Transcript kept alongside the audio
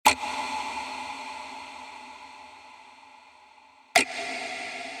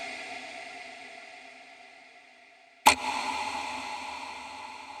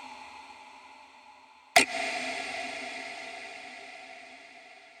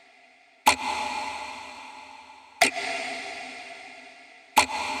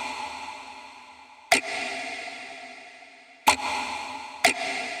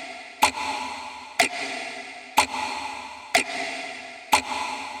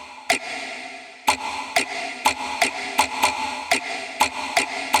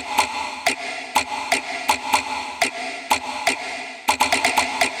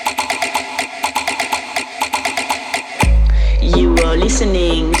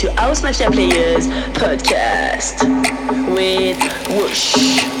to House Matcha Players podcast with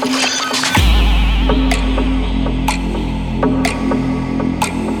Whoosh.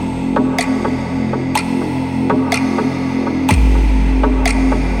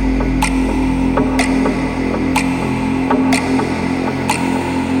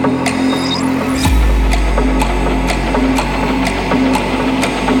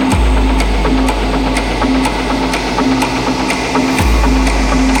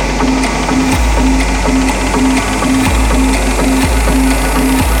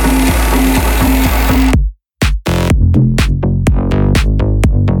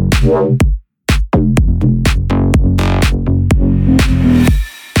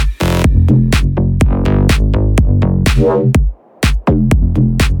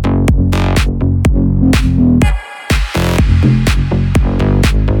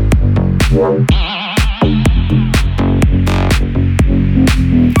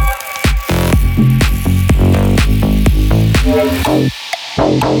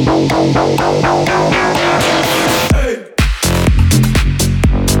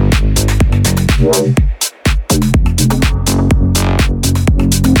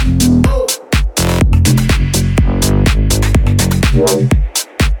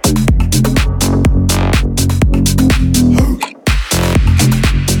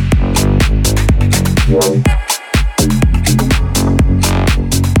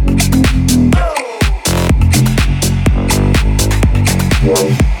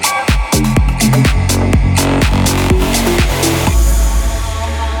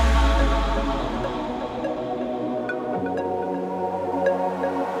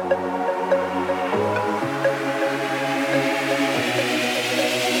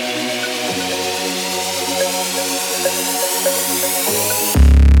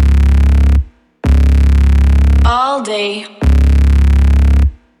 All day,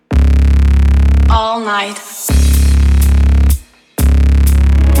 all night,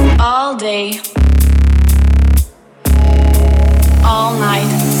 all day, all night.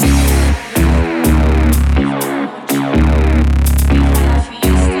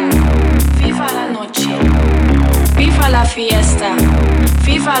 Viva la noche, viva la fiesta,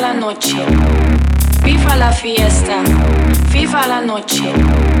 viva la noche, viva la fiesta, viva la noche,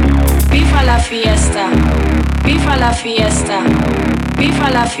 viva la fiesta. Viva la fiesta, viva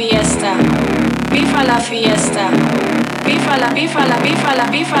la fiesta, viva la fiesta, viva la viva la viva la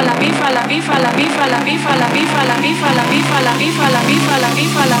viva la viva la viva la viva la viva la viva la viva la viva la viva la viva la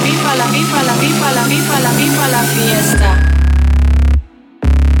viva la viva la viva la viva la viva la viva la fiesta.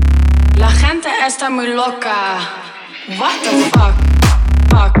 La gente está muy loca. What the fuck?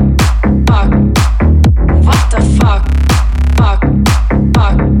 Fuck, fuck. What the fuck? Fuck,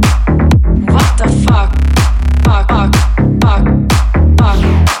 fuck. What the fuck? Fuck, fuck, fuck, fuck,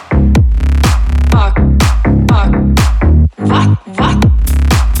 fuck, fuck, what, fuck,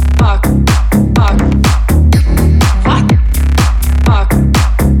 fuck, what,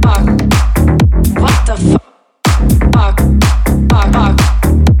 fuck, what the fuck, fuck,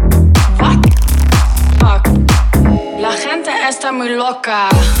 what, fuck, la gente está muy loca.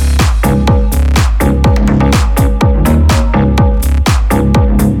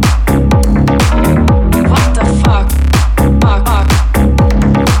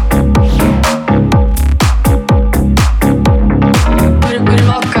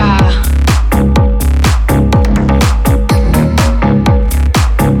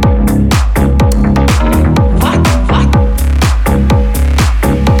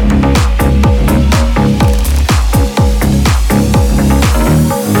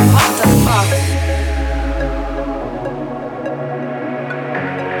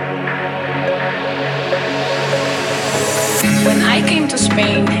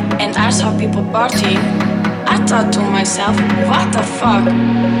 Partying, I thought to myself, what the fuck?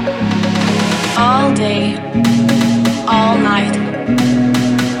 All day, all night,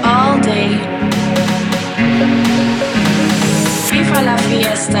 all day. Viva la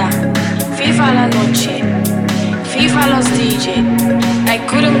fiesta, viva la noche, viva los DJ. I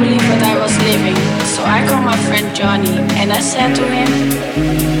couldn't believe what I was living, so I called my friend Johnny and I said to him,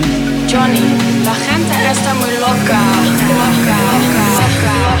 Johnny, la gente está muy loca, loca, loca,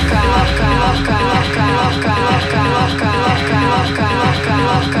 loca, loca, loca, loca, loca, loca, loca, loca, loca, loca, loca,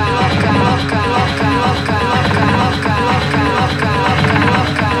 loca,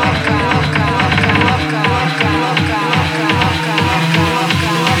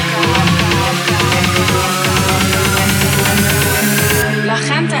 la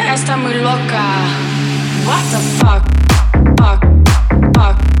gente está muy loca. What the fuck? Fuck,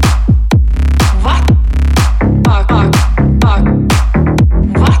 fuck. What? Fuck, fuck, fuck.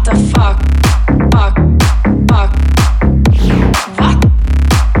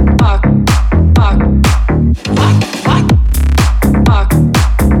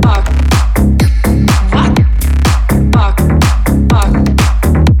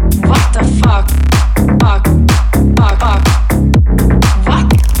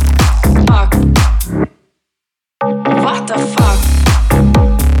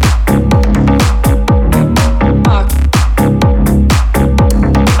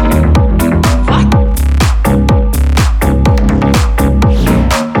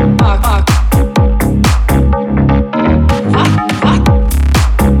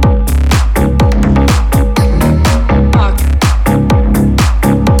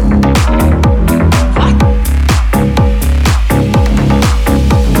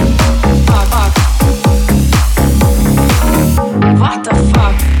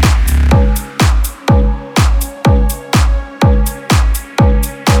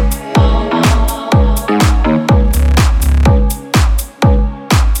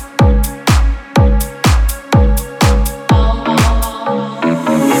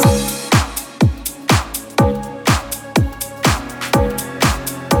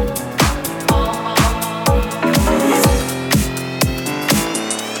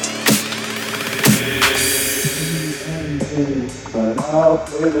 I'll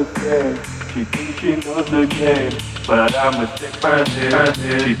play the game. She thinks she knows the game, but I'ma stick my head.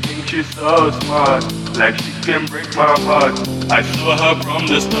 She thinks she's so smart, like she can break my heart. I saw her from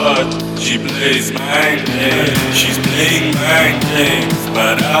the start. She plays mind games. She's playing mind games,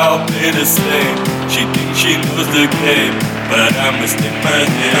 but I'll play the same. She thinks she knows the game, but I'ma stick my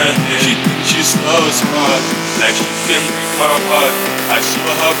head. She thinks she's so smart, like she can break my heart. I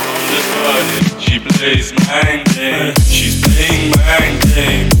saw her from the start. She plays mind games. She's playing mind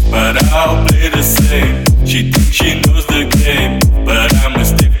games, but I'll play the same. She thinks she knows the game, but I'ma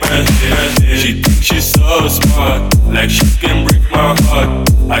stick my head. She thinks she's so smart, like she can break my heart.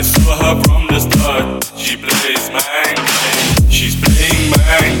 I saw her from the start. She plays mind games. She's playing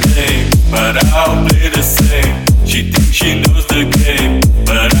mind games, but I'll play the same. She thinks she knows the game,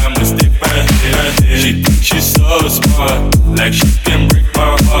 but I'ma stick my head. She thinks she's so smart, like she can break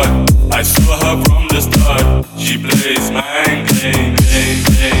my heart. I saw her from the start. She plays mind games. She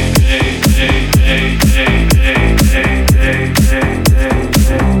plays mind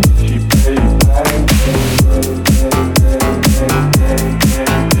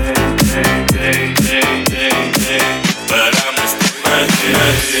games, but I'ma stick my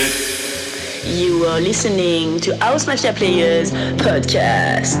head. You are listening to House Mafia Players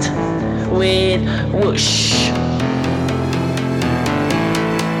podcast with Whoosh.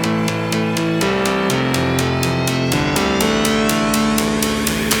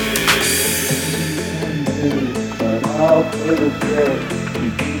 I'll play the game. She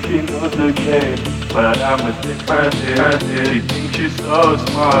thinks she knows the game, but I'ma stick my head. She thinks she's so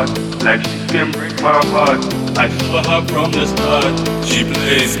smart, like she can break my heart. I saw her from the start. She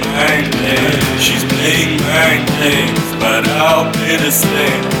plays mind games. She's playing mind games, but I'll play the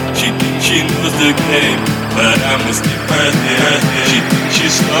same. She thinks she knows the game, but I'ma stick my head. She thinks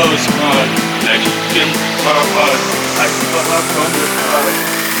she's so smart, like she can break my heart. I saw her from the start.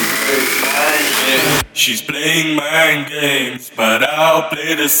 She's playing mind games, but I'll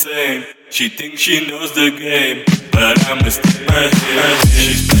play the same. She thinks she knows the game, but I'ma stick my head.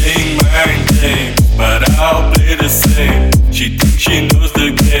 She's playing mind games, but I'll play the same. She thinks she knows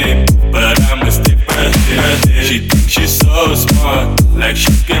the game, but I'ma stick my head. She thinks she's so smart, like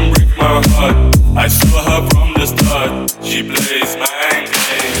she can break my heart. I saw her from the start. She plays mind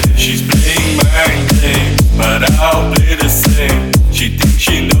games. She's playing mind games, but I'll play the same. She thinks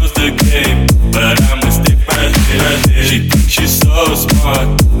she knows the game, but I'ma stick my head. She thinks she's so smart,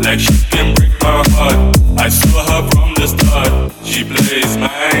 like she can break my heart. I saw her from the start. She plays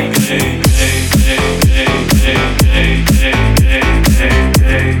mind games. She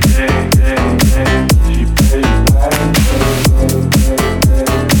plays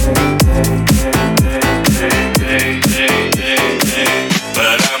mind games,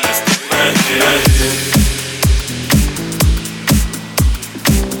 but I'ma stick my head.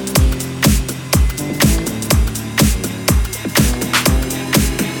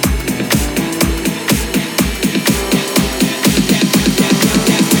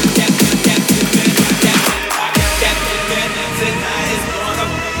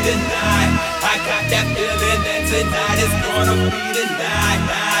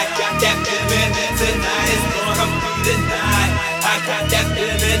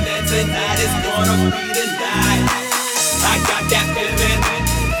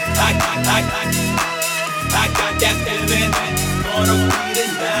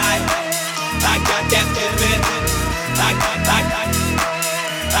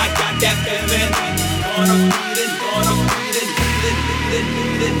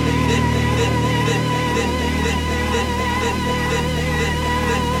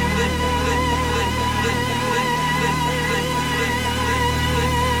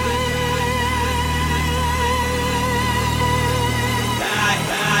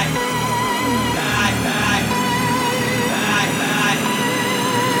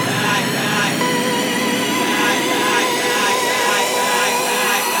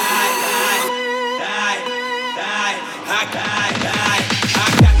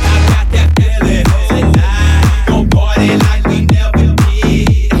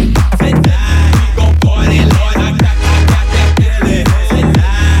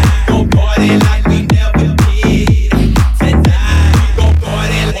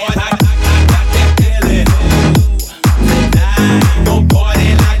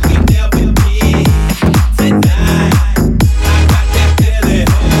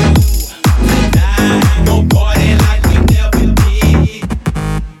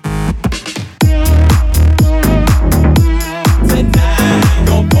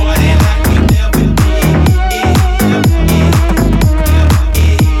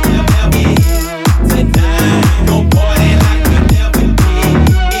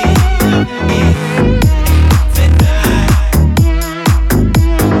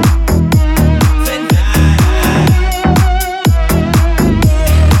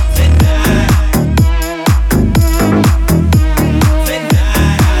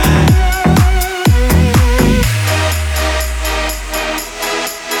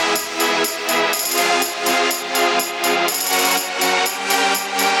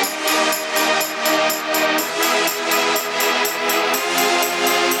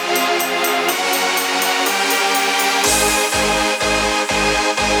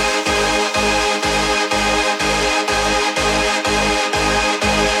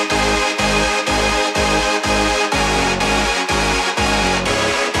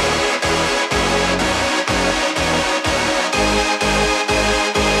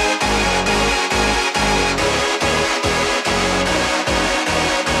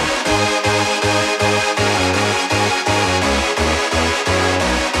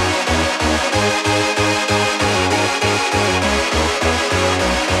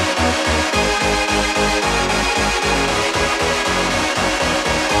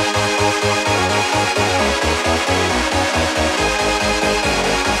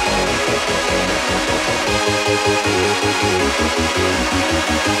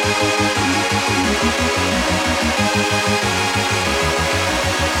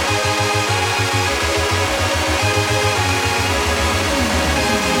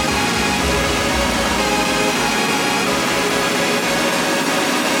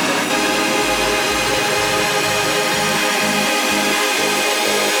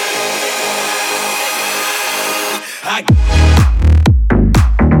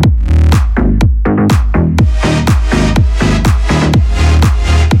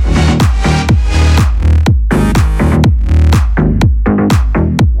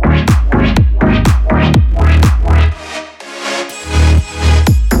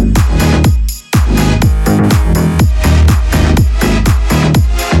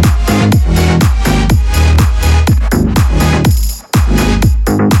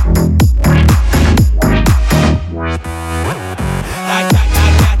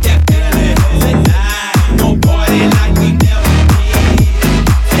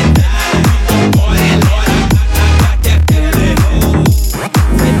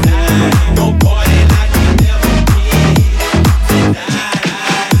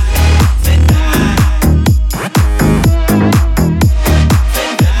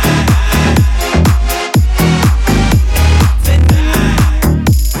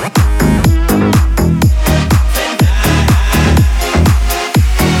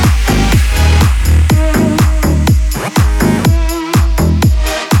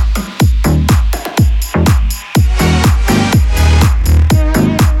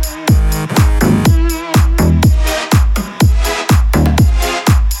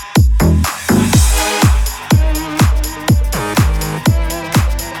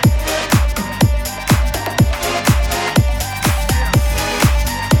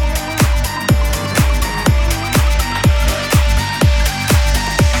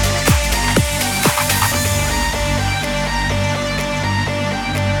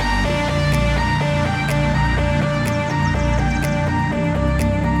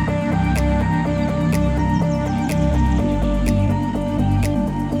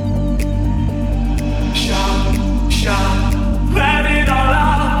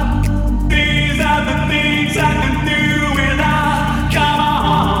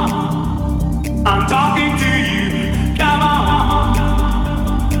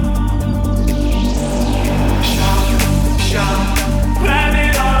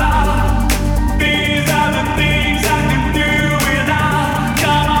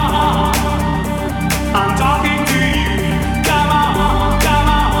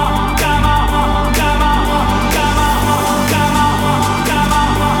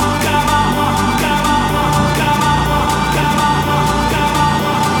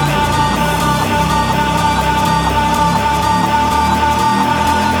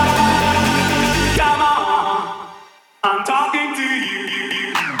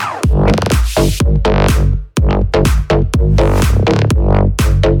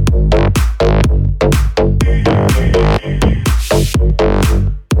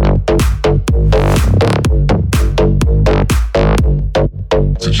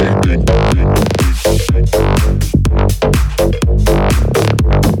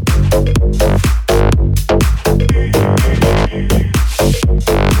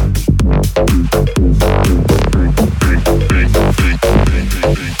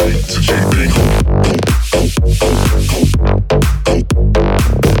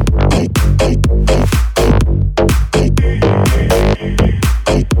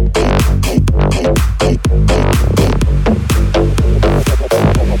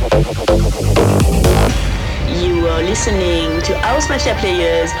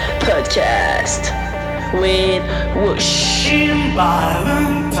 Players podcast with Whoosh. In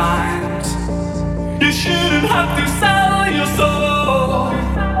Valentine's, you shouldn't have to sell your soul.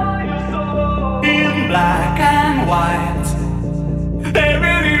 In black and white, they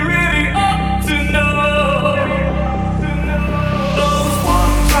really, really ought to know. Those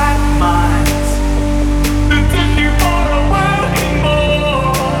one-track minds that took you for a working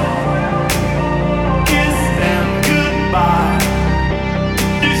more. Kiss them goodbye.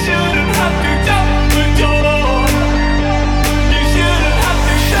 You shouldn't have to jump the door. You shouldn't have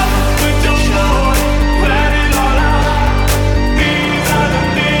to shut the door. Let it all out. These are the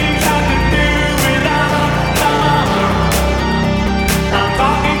things I can do without. I'm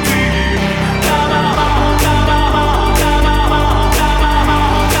talking to you.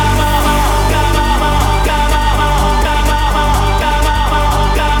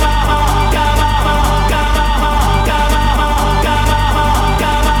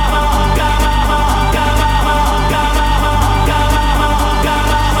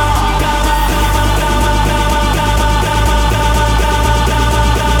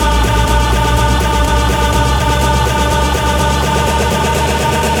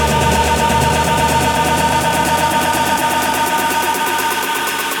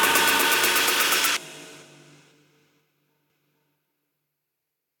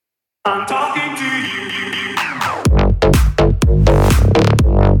 I'm talking to you.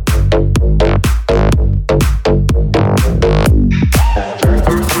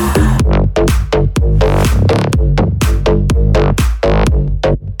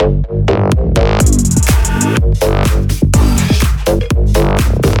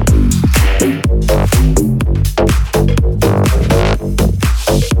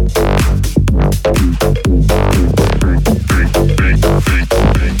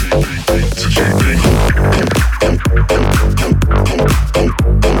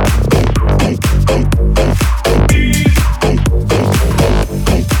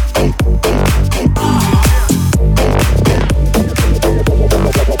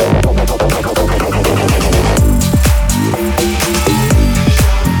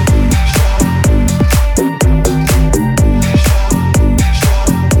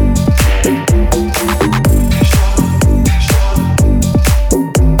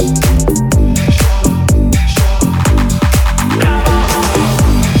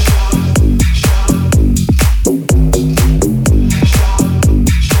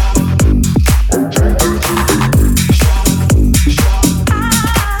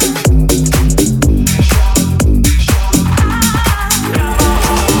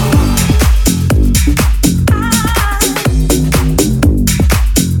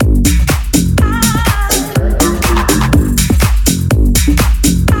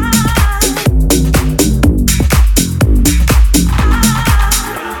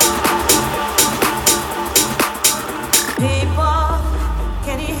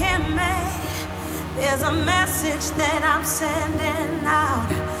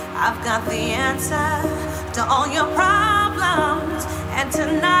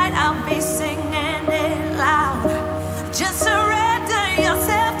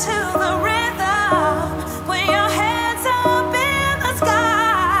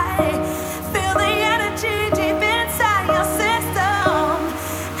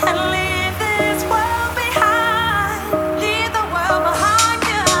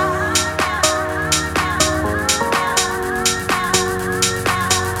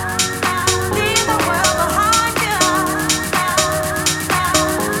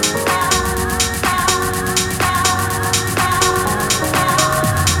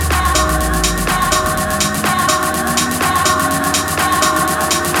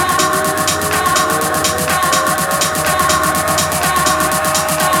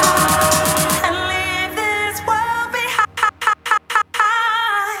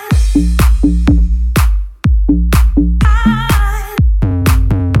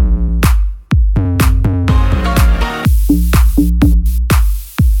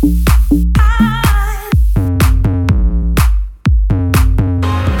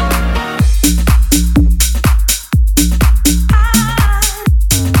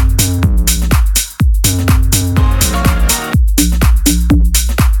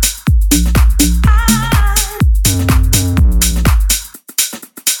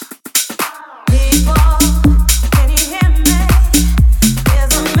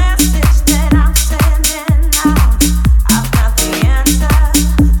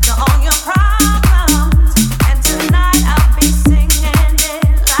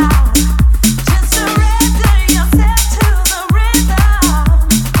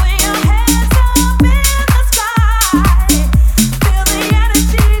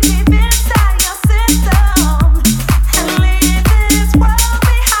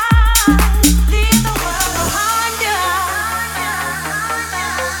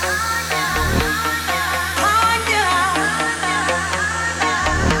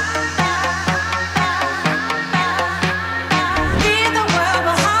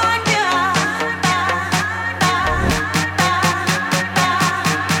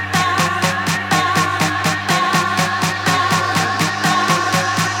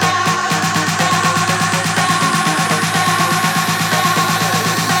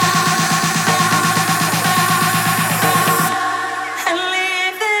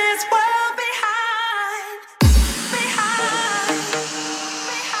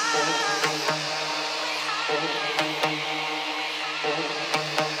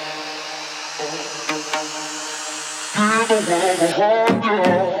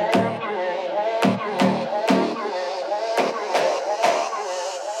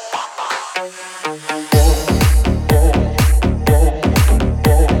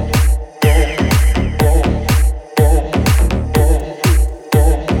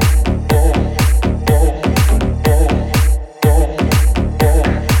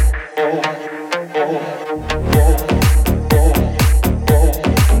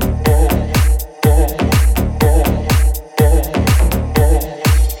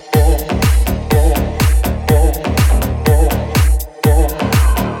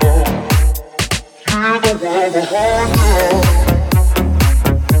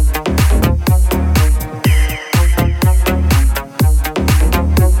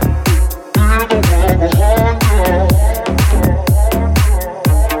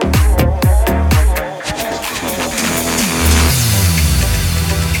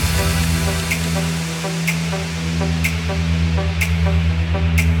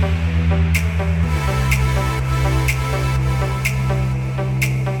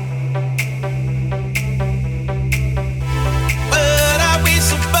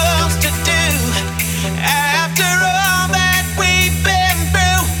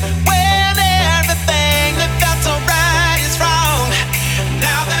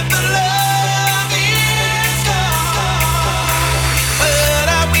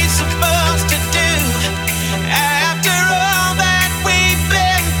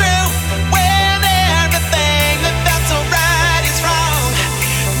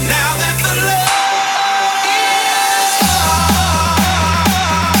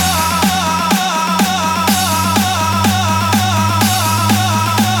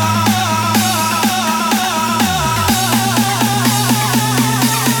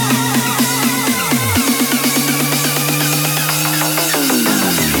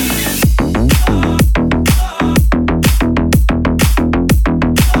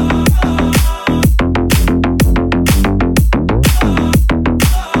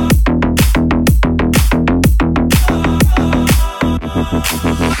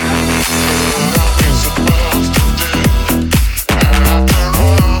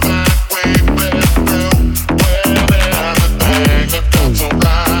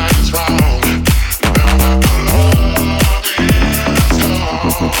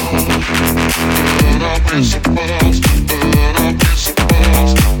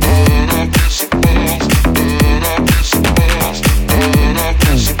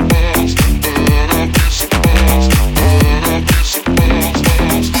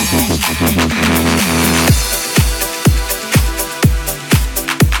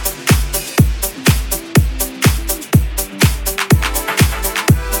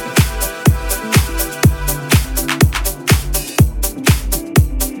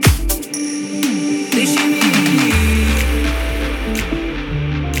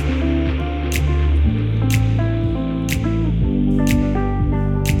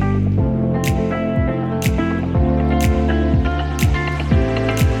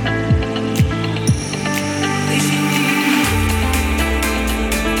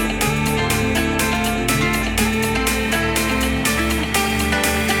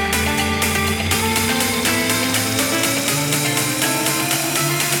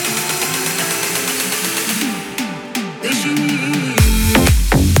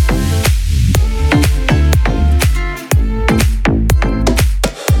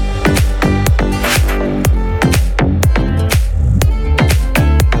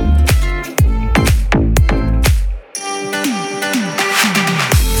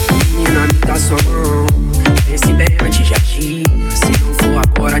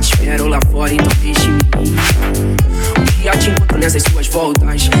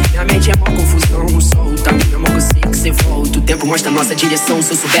 voltas. Minha mente é mó confusão, solta. Minha mão eu sei que cê volta. O tempo mostra a nossa direção.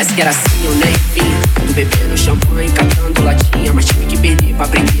 Se eu soubesse que era assim, eu nem vim. Tô bebendo champanhe, catando latinha. Mas tive que perder pra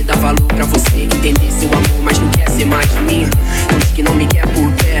aprender, dar valor pra você que entender seu amor, mas não quer ser mais de mim. Diz que não me quer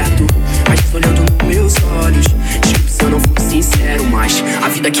por perto, mas olhando nos meus olhos. Desculpe se eu não for sincero, mas a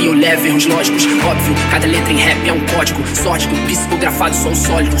vida que eu levo é erros lógicos. Óbvio, cada letra em rap é um código sórdido, psicografado, som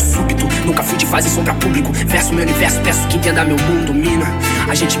sólido, súbito. Nunca fui de fazer som pra público. Verso meu universo, peço que entenda meu mundo, mina.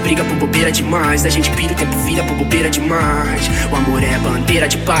 A gente briga por bobeira demais, a gente pira o tempo vira por bobeira demais. O amor é bandeira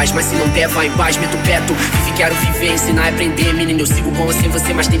de paz, mas se não der, vai em paz, meto o peto. Vive, quero viver, ensinar a aprender. Menino, eu sigo com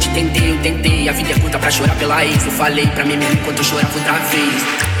você, mas tente entender. Eu tentei, a vida é curta pra chorar pela ex. Eu falei pra mim mesmo enquanto eu chorava outra vez.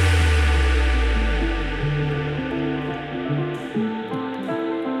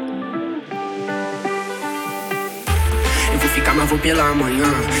 Mas vou pela manhã,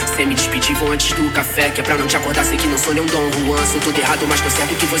 cê me despedir, vou antes do café. Que é pra não te acordar, sei que não sou nem um Dom Juan. Sou todo errado, mas tô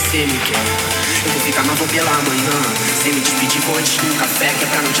certo que você me quer. Eu vou ficar, mas vou pela manhã, cê me despedir, vou antes do café. Que é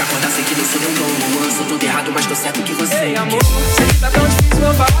pra não te acordar, sei que não sou nem um Dom Juan. Sou todo errado, mas tô certo que você me quer. Amor, sei que tá tão difícil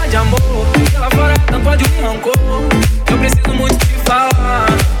eu falar de amor. Porque lá fora tanto ódio e rancor. Eu preciso muito te falar.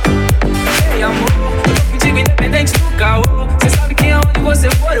 Ei amor, eu tô contigo independente do caô. Cê sabe que aonde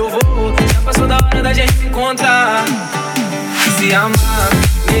você for eu vou. Já passou da hora da gente se encontrar. Se amar,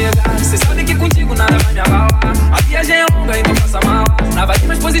 negar, cê sabe que contigo nada vai me abalar. A viagem é longa, então faça mala. Na vibe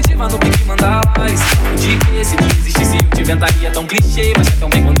mais positiva, no pique mandala. Esse papo de que se não existisse eu te inventaria tão clichê. Mas é tão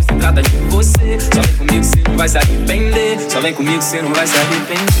bem quando se trata de você. Só vem comigo, cê não vai se arrepender. Só vem comigo, cê não vai se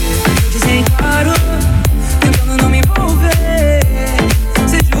arrepender. Eu dizem claro, tentando não me envolver.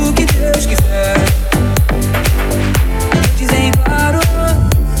 Seja o que Deus quiser. Eu dizem claro,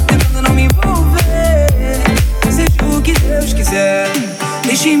 tentando não me envolver. Seja o que Deus quiser,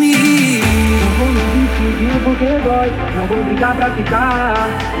 deixe-me ir. Não vou me despedir porque dói, não vou brigar pra ficar.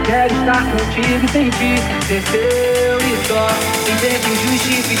 Quero estar contigo sem te ser seu e só. Sem ter que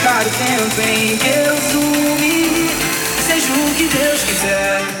justificar o tempo em que eu sumi. Seja o que Deus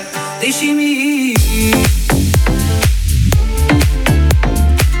quiser, deixe-me ir.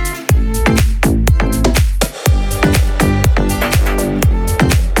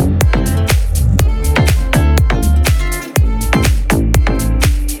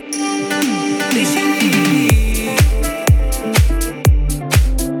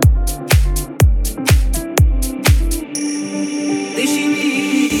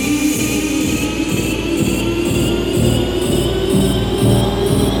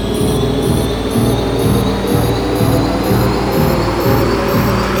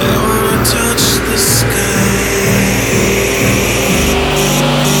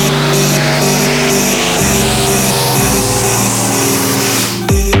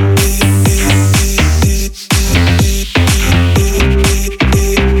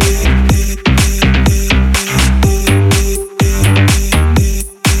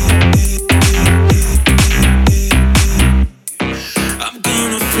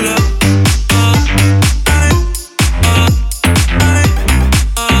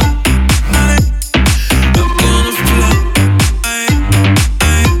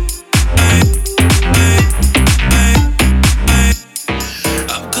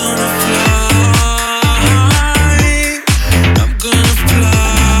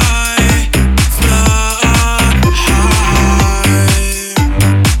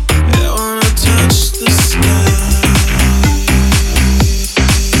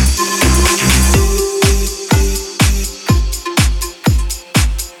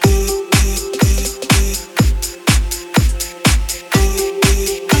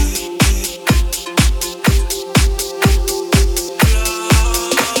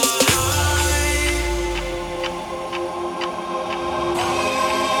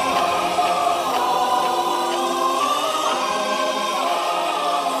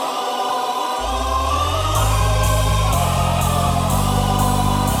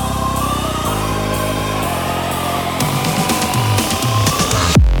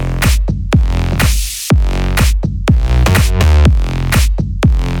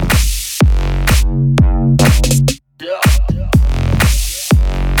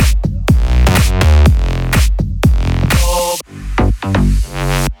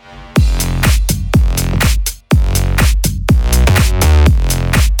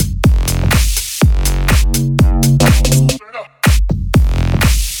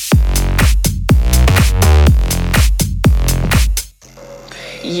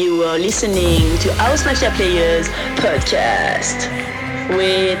 You are listening to House Mafia Players podcast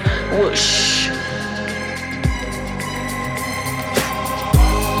with Whoosh.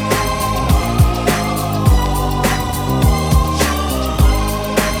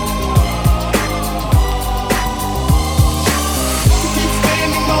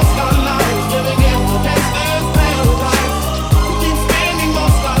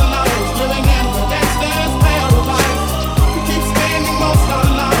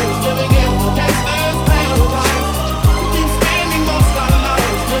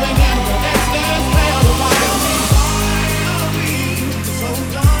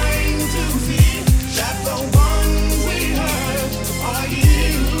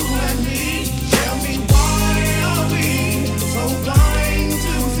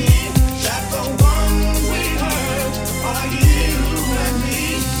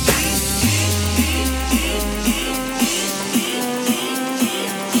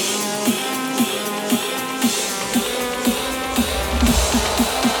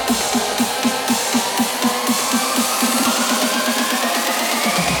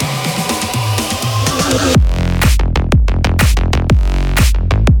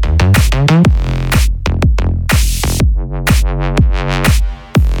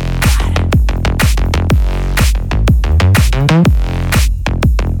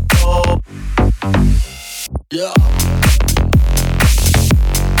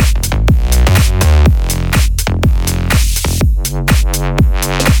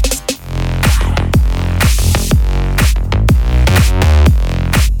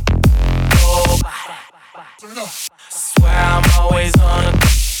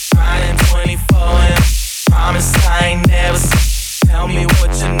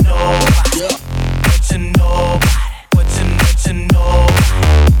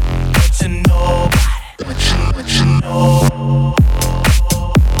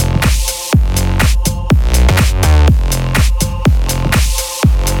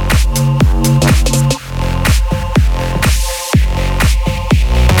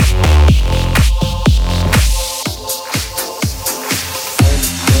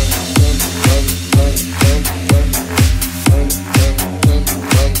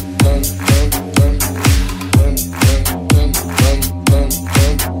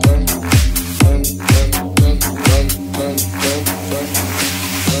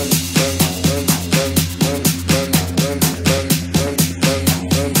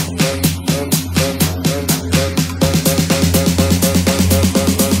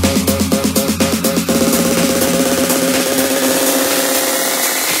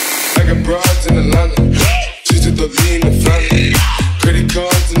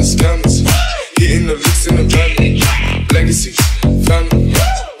 cards and the scammers. Hitting the licks in the van. Legacies, family.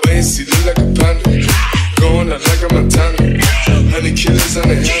 Wait and see, look like a panda. Going out like a Montana. Honey killers on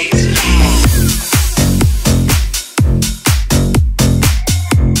the helmets.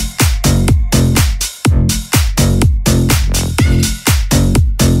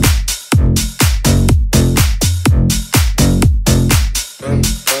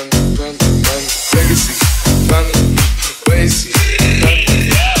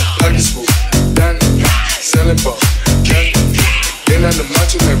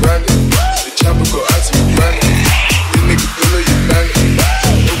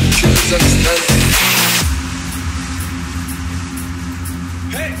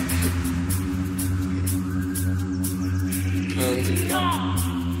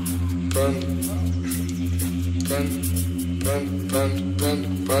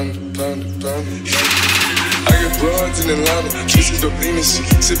 I got broads in Atlanta, kissing dope-lean and shit,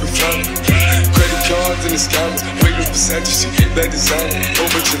 sipping fountain. Credit cards and the scammers, regular Versace shit, that designer, whole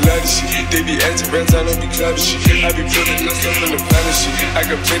bunch of ladder shit. They be acting brands, I don't be clouded shit. I be putting myself in the planet shit. I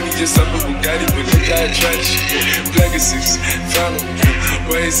got plenty of stuff with Bugatti, but look how I try this shit. Legacies, found them,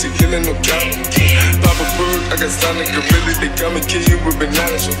 why is he killing no count? Pop a bird, I got Sonic Gorilla, they come and kill you with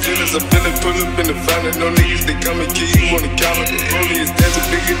bananas. From feelings, I'm feeling, pull up in the fountain. No niggas, they come and kill you on the counter. The rollie is dancing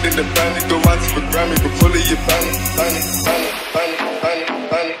bigger than the bounty. Go out for Grammy, but pull it, you find it.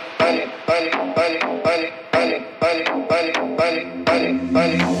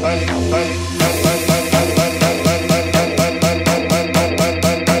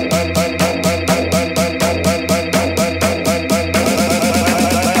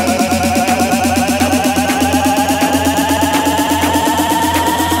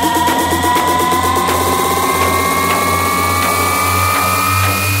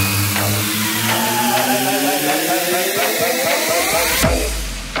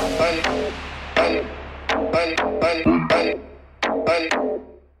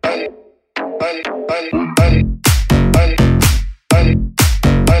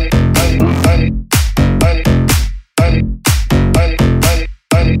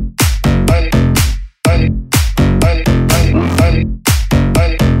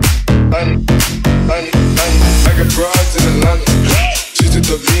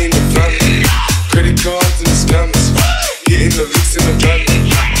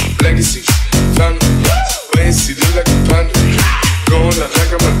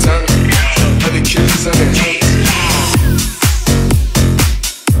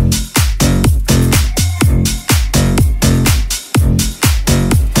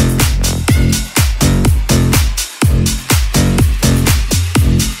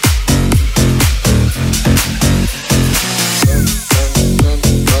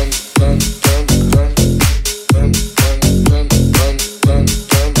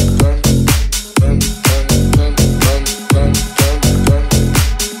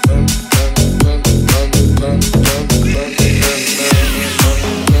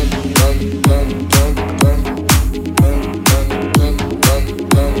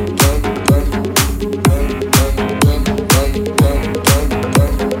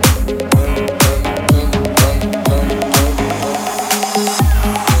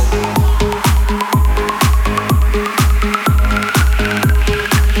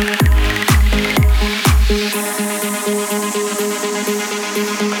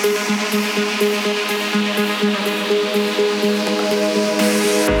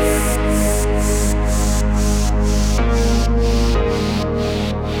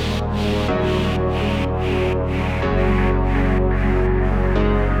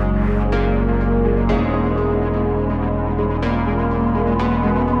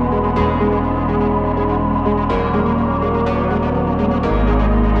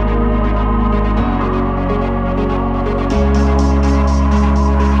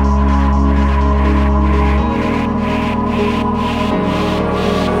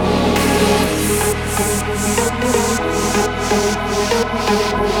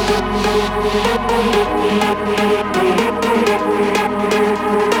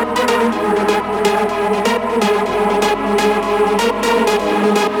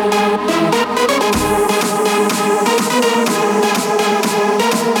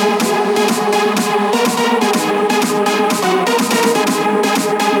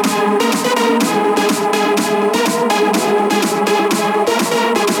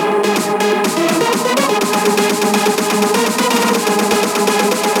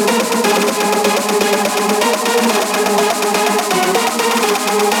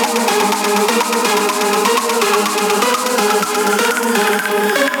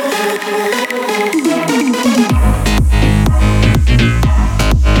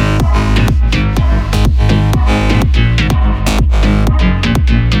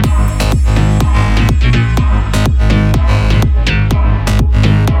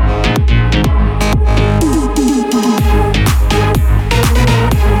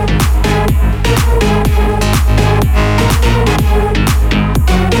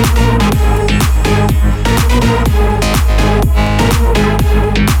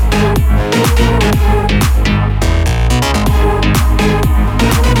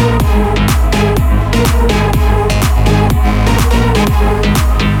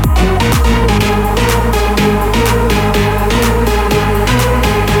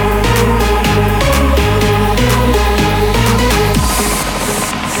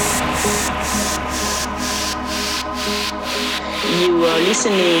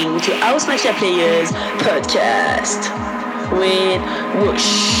 listening to House Mafia Players podcast with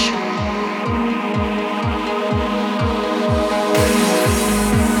Whoosh.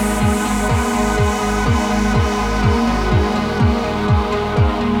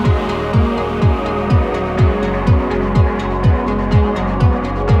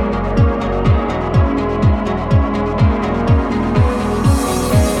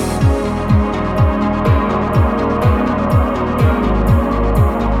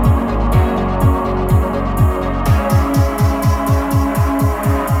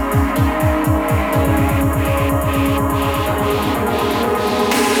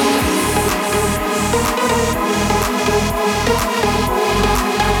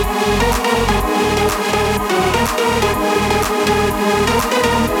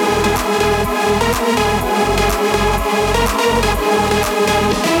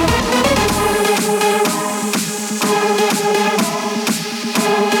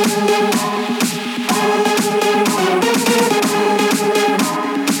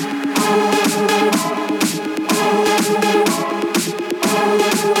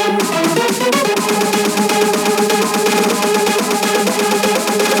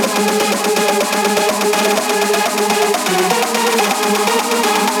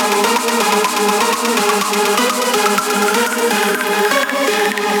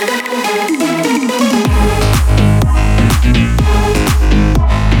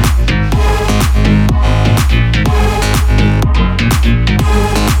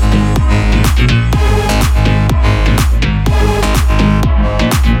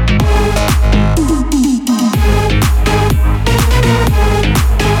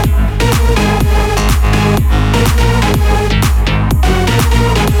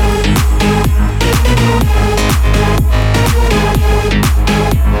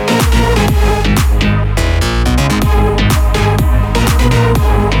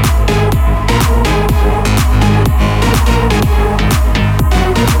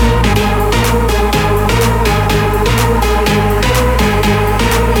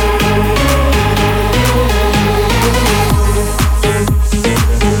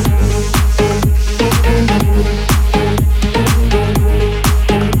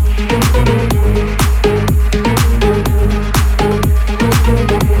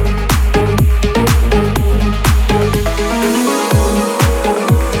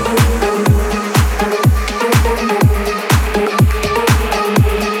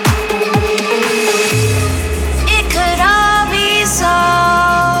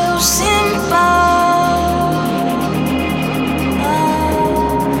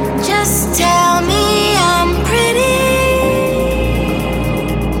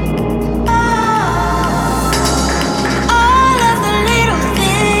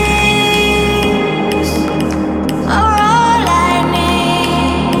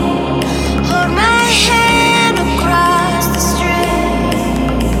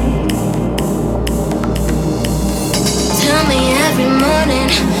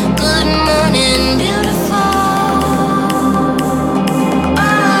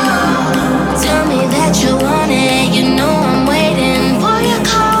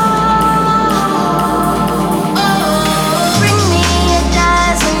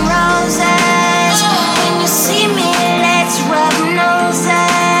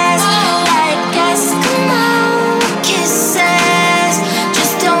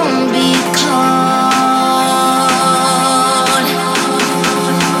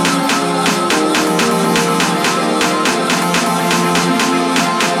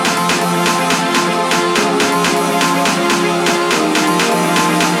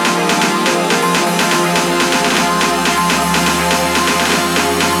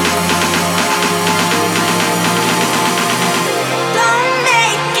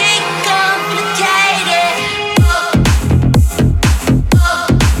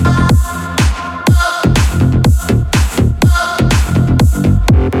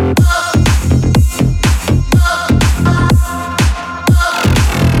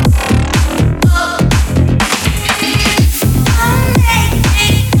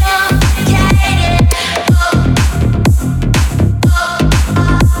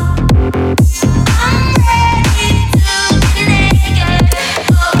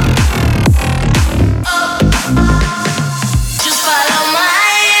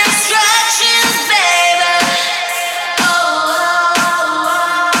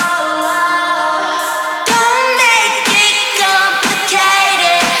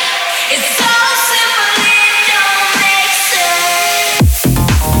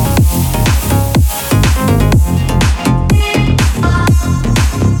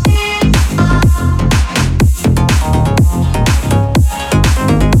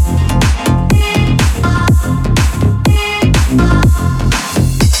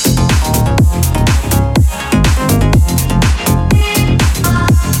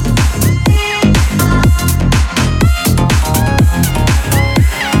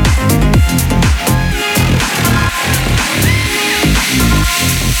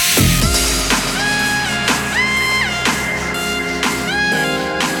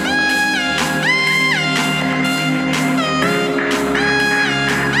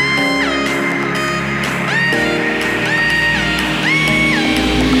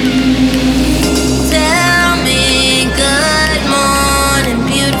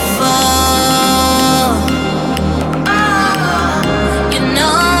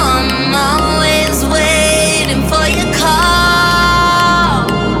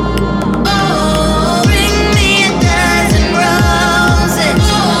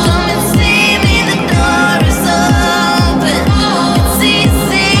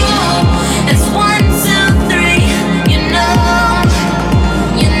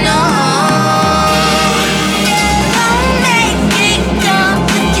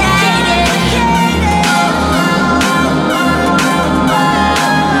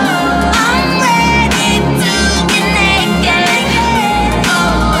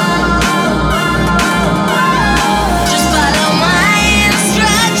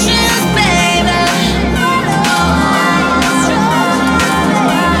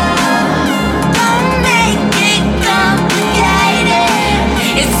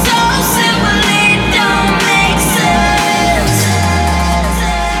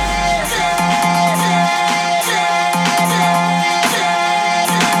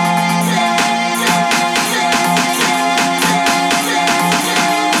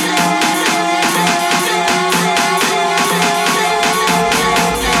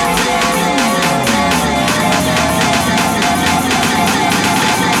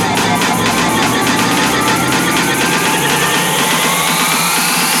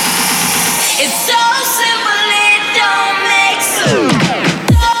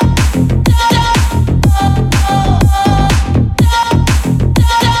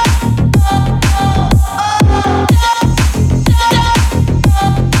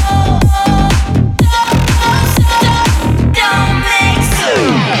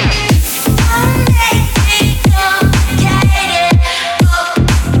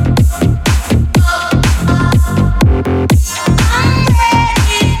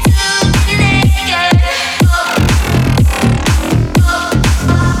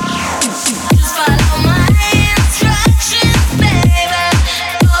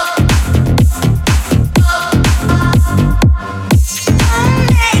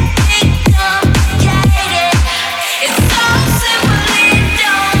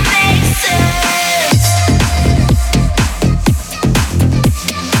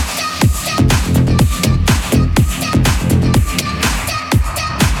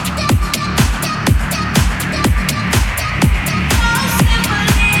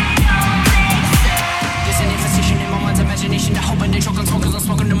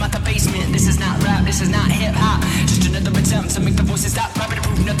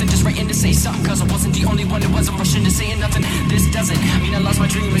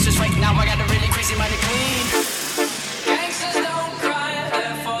 wishes right now. I got a really crazy money queen. Gangsters don't cry,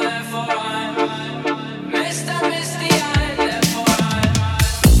 therefore I'm Mr. Misty, I'm therefore I'm.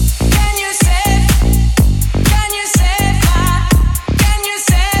 Can you save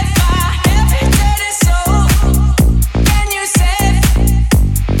my every dirty soul? Can you save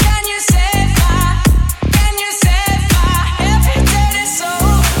my every dirty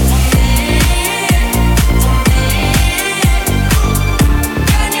soul for me?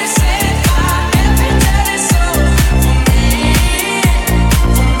 Can you save my every dirty soul for me?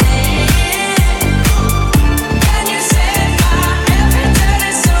 Can you save my every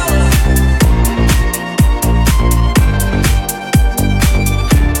dirty soul?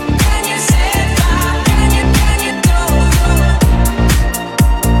 Can you save my, can you do?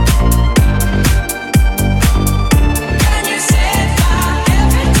 Can you save my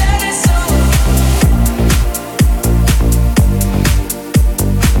every dirty soul?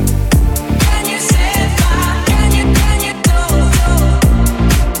 Can you save my, can you do?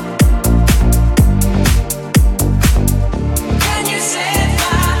 Can you save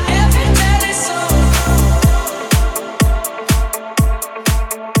my every dirty soul?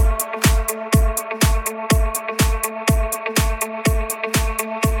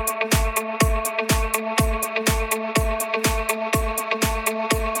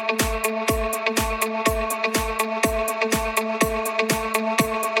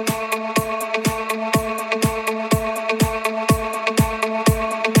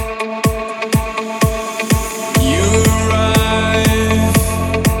 You arrive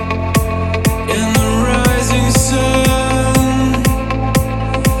in the rising sun,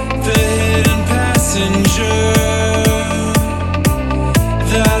 the hidden passenger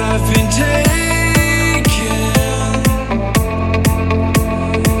that I've been taking.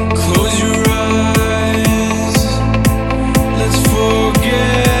 Close your eyes, let's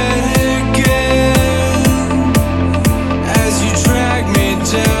forget again as you drag me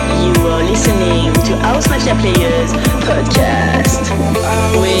down. You are listening to House Mafia Players podcast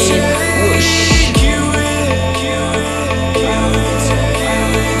with Whoosh.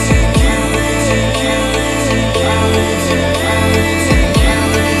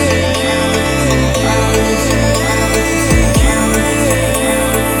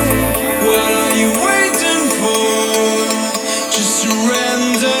 What are you waiting for? Just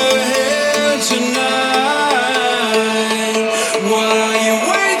surrender here tonight. What are you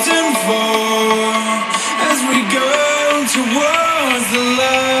waiting for as we go towards the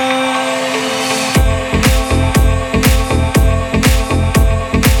light?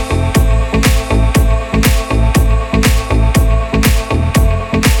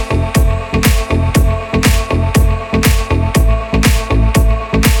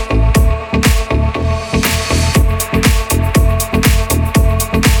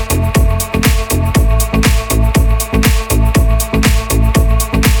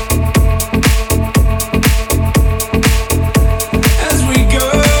 As we go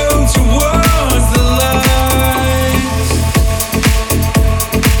towards the light.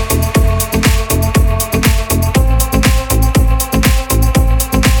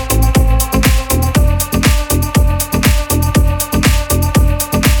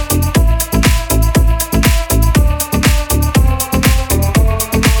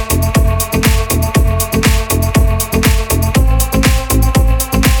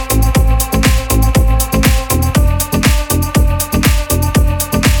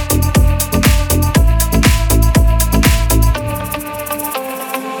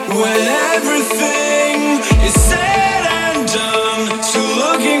 When everything is said and done, still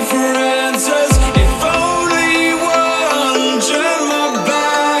looking for answers. If only one turn my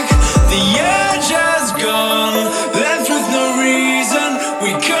back, the edge has gone, left with no reason.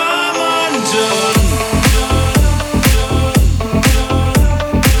 We come undone.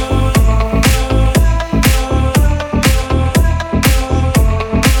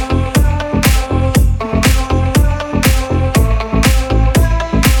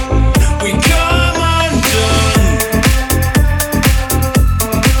 We come undone.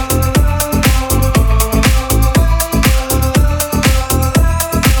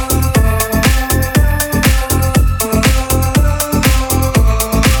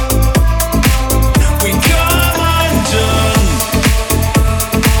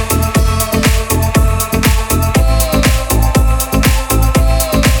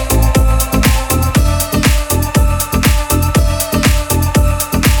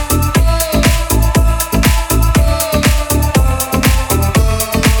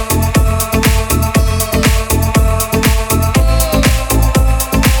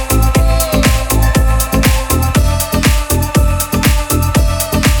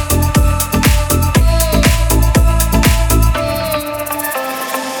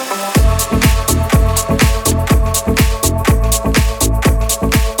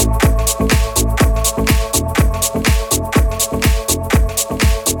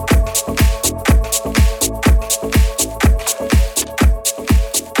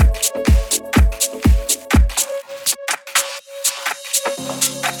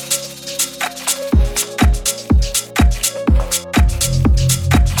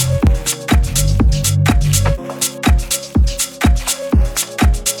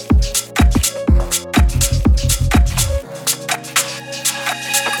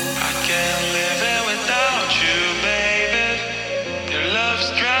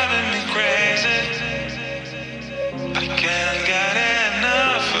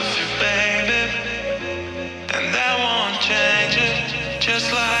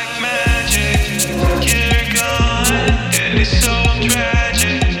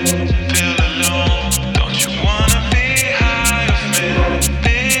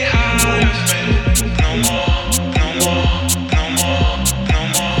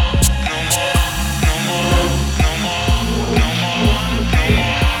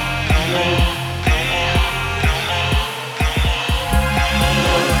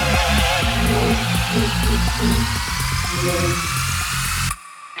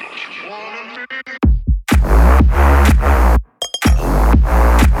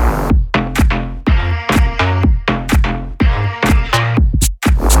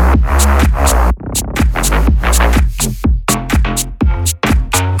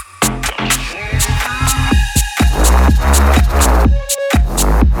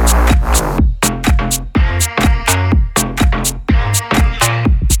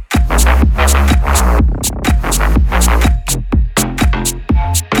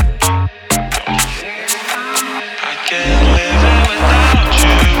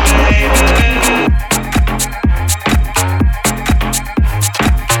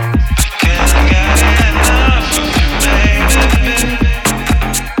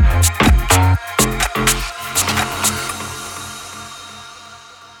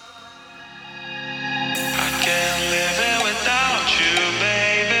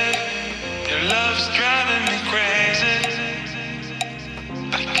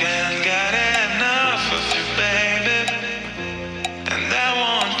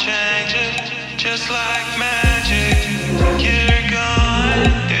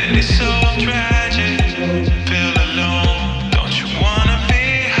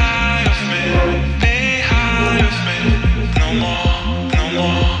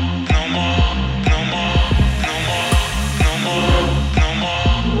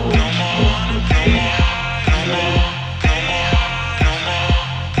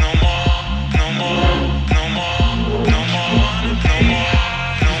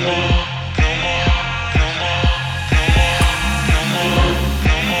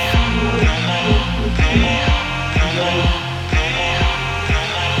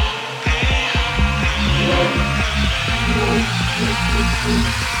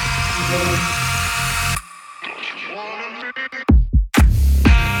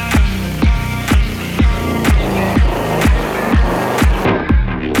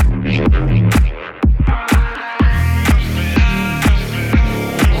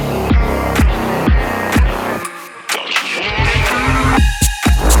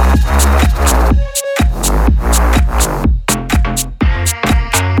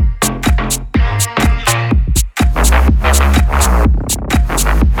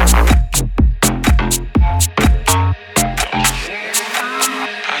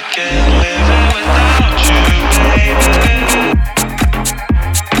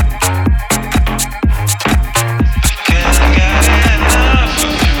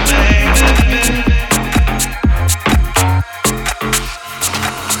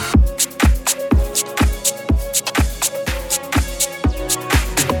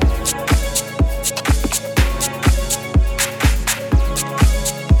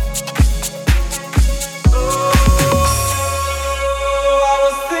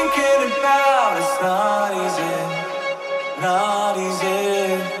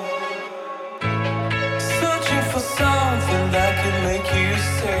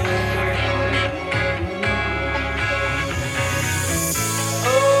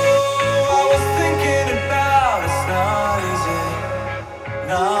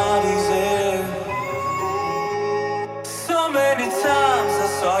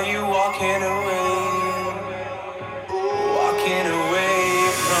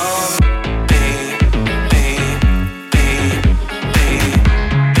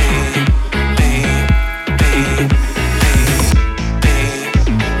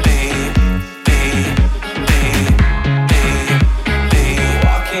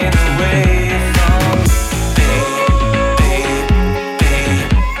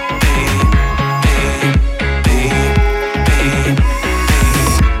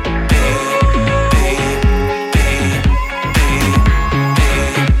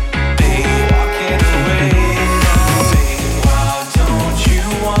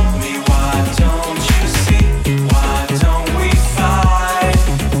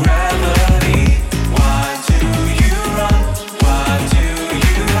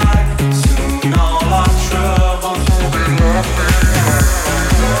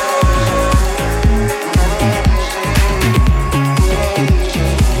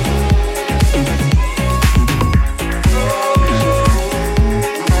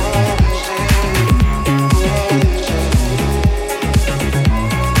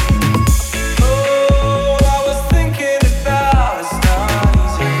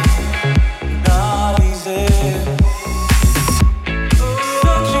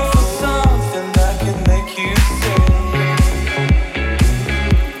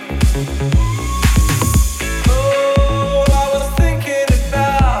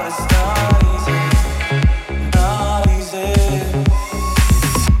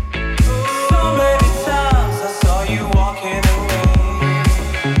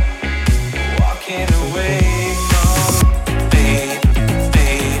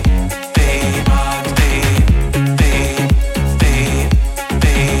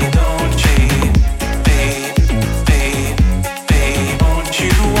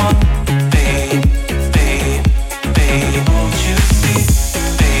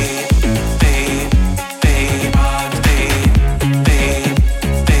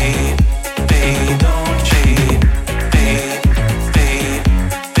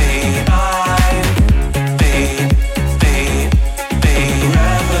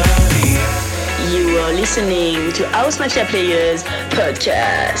 listening to House Mafia Players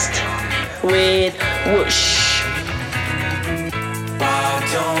podcast with Whoosh. Why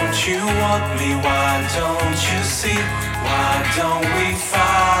don't you want me? Why don't you see? Why don't we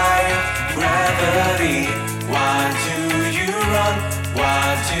fight gravity? Why do you run? Why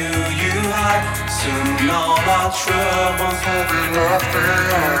do you hide? Soon all our troubles will be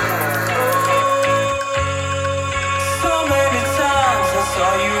nothing.